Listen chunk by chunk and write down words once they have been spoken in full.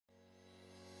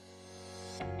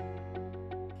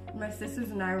my sisters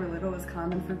and I were little, it was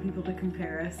common for people to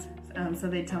compare us. So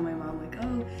they'd tell my mom like,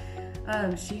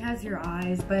 oh, she has your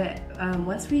eyes. But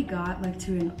once we got like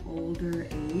to an older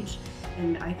age,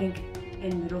 and I think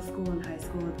in middle school and high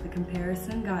school, the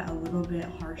comparison got a little bit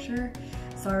harsher.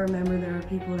 So I remember there were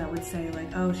people that would say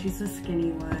like, oh, she's the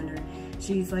skinny one, or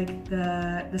she's like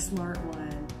the smart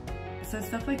one. So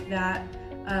stuff like that,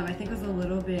 I think was a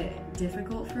little bit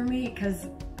difficult for me because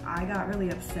I got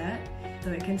really upset. So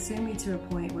it consumed me to a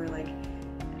point where like,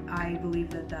 I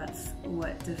believe that that's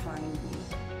what defined me.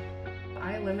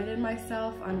 I limited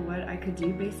myself on what I could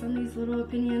do based on these little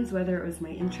opinions, whether it was my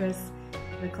interests,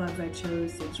 the clubs I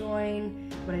chose to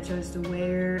join, what I chose to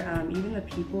wear, even the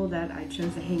people that I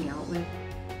chose to hang out with.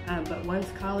 But once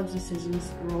college decisions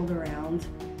rolled around,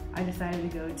 I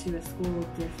decided to go to a school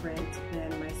different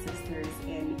than my sisters.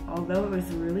 And although it was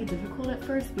really difficult at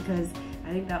first, because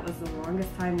I think that was the longest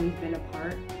time we've been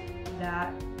apart,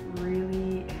 that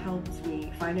really helped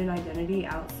me find an identity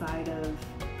outside of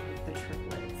the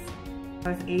triplets.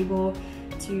 I was able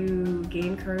to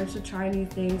gain courage to try new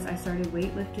things. I started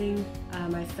weightlifting.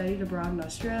 I studied abroad in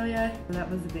Australia. That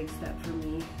was a big step for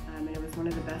me, and it was one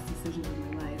of the best decisions of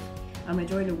my life. I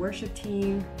joined a worship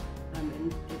team,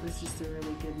 and it was just a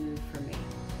really good move for me.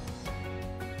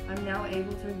 I'm now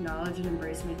able to acknowledge and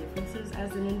embrace my differences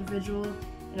as an individual,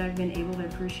 and I've been able to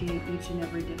appreciate each and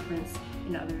every difference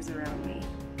in others around me.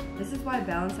 This is why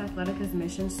Balance Athletica's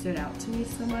mission stood out to me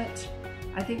so much.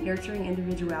 I think nurturing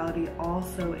individuality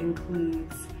also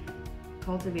includes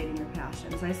cultivating your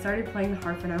passions. I started playing the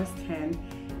harp when I was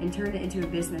 10 and turned it into a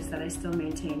business that I still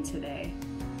maintain today.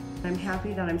 I'm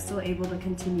happy that I'm still able to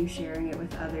continue sharing it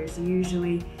with others,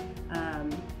 usually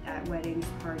at weddings,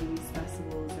 parties,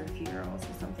 festivals, or funerals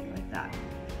or something like that.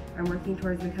 I'm working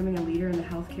towards becoming a leader in the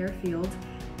healthcare field,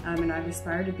 and I've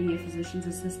aspired to be a physician's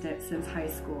assistant since high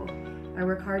school. I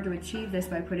work hard to achieve this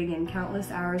by putting in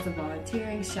countless hours of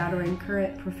volunteering, shadowing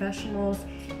current professionals,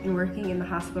 and working in the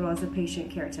hospital as a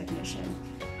patient care technician.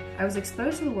 I was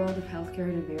exposed to the world of healthcare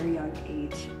at a very young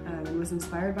age, and was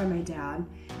inspired by my dad,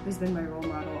 who's been my role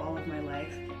model all of my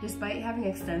life. Despite having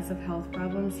extensive health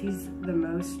problems, he's the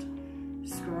most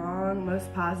strong,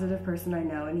 most positive person I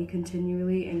know, and he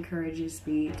continually encourages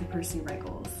me to pursue my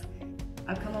goals.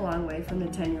 I've come a long way from the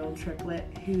 10-year-old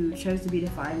triplet who chose to be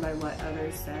defined by what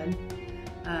others said,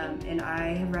 and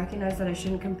I have recognized that I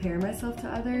shouldn't compare myself to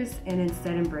others and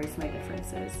instead embrace my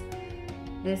differences.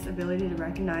 This ability to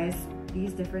recognize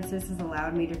these differences has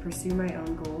allowed me to pursue my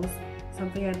own goals,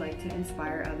 something I'd like to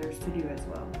inspire others to do as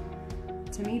well.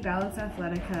 To me, Balance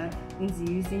Athletica means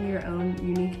using your own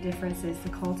unique differences to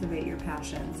cultivate your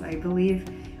passions. I believe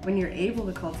when you're able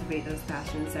to cultivate those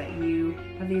passions that you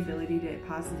have the ability to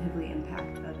positively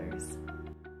impact others.